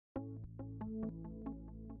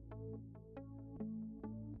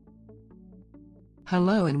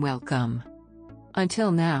Hello and welcome.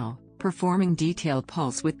 Until now, performing detailed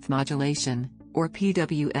pulse width modulation, or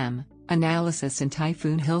PWM, analysis in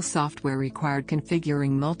Typhoon HIL software required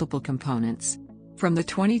configuring multiple components. From the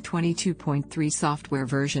 2022.3 software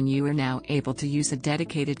version, you are now able to use a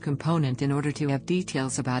dedicated component in order to have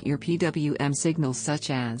details about your PWM signals such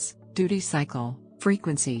as duty cycle,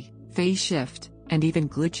 frequency, phase shift, and even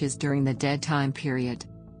glitches during the dead time period.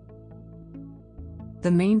 The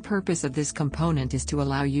main purpose of this component is to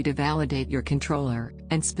allow you to validate your controller,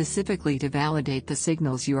 and specifically to validate the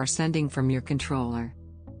signals you are sending from your controller.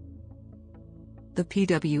 The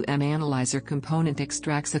PWM Analyzer component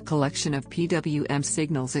extracts a collection of PWM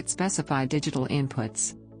signals at specified digital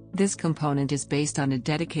inputs. This component is based on a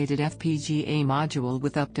dedicated FPGA module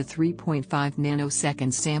with up to 3.5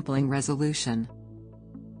 nanosecond sampling resolution.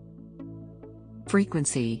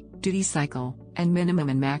 Frequency, duty cycle, and minimum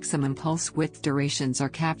and maximum pulse width durations are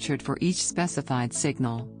captured for each specified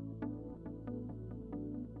signal.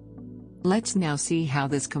 Let's now see how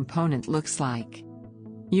this component looks like.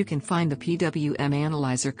 You can find the PWM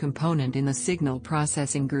Analyzer component in the Signal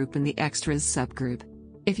Processing group in the Extras subgroup.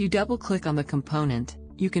 If you double-click on the component,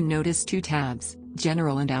 you can notice two tabs,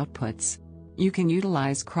 General and Outputs. You can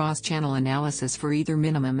utilize cross-channel analysis for either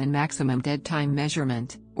minimum and maximum dead time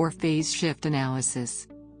measurement, or phase shift analysis.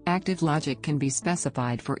 Active logic can be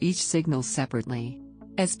specified for each signal separately.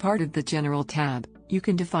 As part of the General tab, you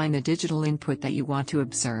can define the digital input that you want to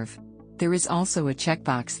observe. There is also a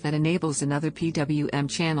checkbox that enables another PWM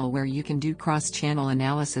channel where you can do cross-channel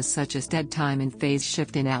analysis such as dead time and phase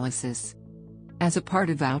shift analysis. As a part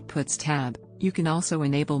of Outputs tab, you can also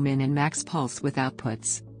enable min and max pulse width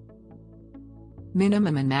outputs.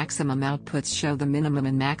 Minimum and maximum outputs show the minimum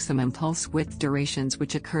and maximum pulse width durations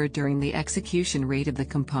which occurred during the execution rate of the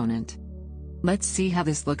component. Let's see how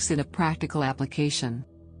this looks in a practical application.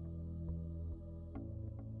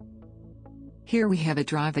 Here we have a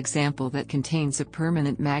drive example that contains a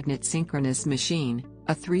permanent magnet synchronous machine,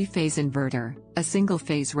 a three-phase inverter, a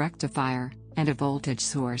single-phase rectifier, and a voltage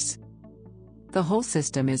source. The whole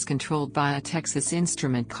system is controlled by a Texas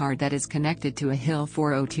Instrument card that is connected to a HIL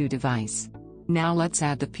 402 device. Now let's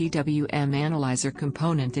add the PWM Analyzer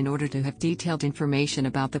component in order to have detailed information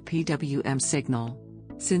about the PWM signal.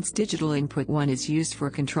 Since digital input 1 is used for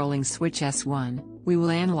controlling switch S1, we will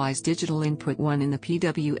analyze digital input 1 in the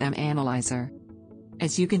PWM Analyzer.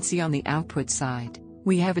 As you can see on the output side,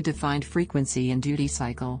 we have a defined frequency and duty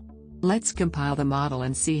cycle. Let's compile the model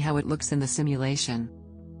and see how it looks in the simulation.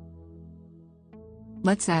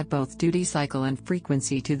 Let's add both duty cycle and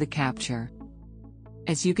frequency to the capture.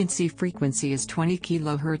 As you can see, frequency is 20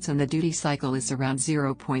 kHz and the duty cycle is around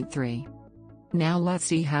 0.3. Now let's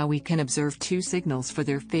see how we can observe two signals for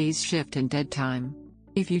their phase shift and dead time.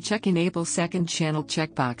 If you check Enable Second Channel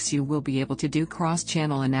checkbox, you will be able to do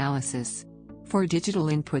cross-channel analysis. For digital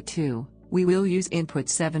input 2, we will use input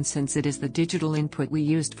 7 since it is the digital input we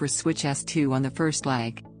used for switch S2 on the first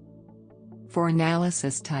leg. For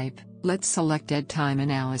analysis type, let's select dead time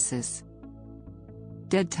analysis.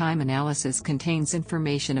 Dead time analysis contains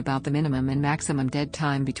information about the minimum and maximum dead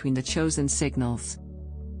time between the chosen signals.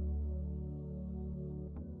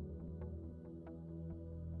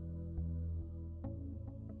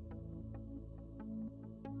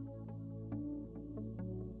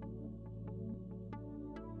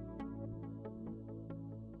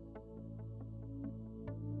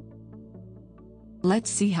 Let's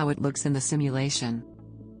see how it looks in the simulation.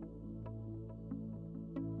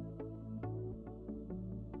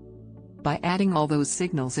 By adding all those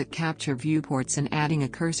signals at capture viewports and adding a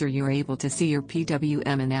cursor, you are able to see your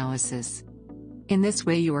PWM analysis. In this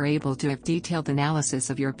way you are able to have detailed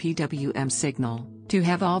analysis of your PWM signal, to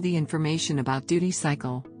have all the information about duty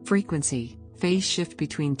cycle, frequency, phase shift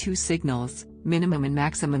between two signals, minimum and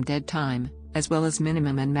maximum dead time, as well as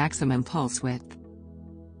minimum and maximum pulse width.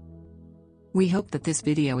 We hope that this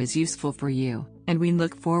video is useful for you, and we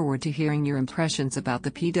look forward to hearing your impressions about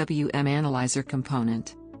the PWM Analyzer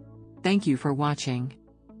component. Thank you for watching.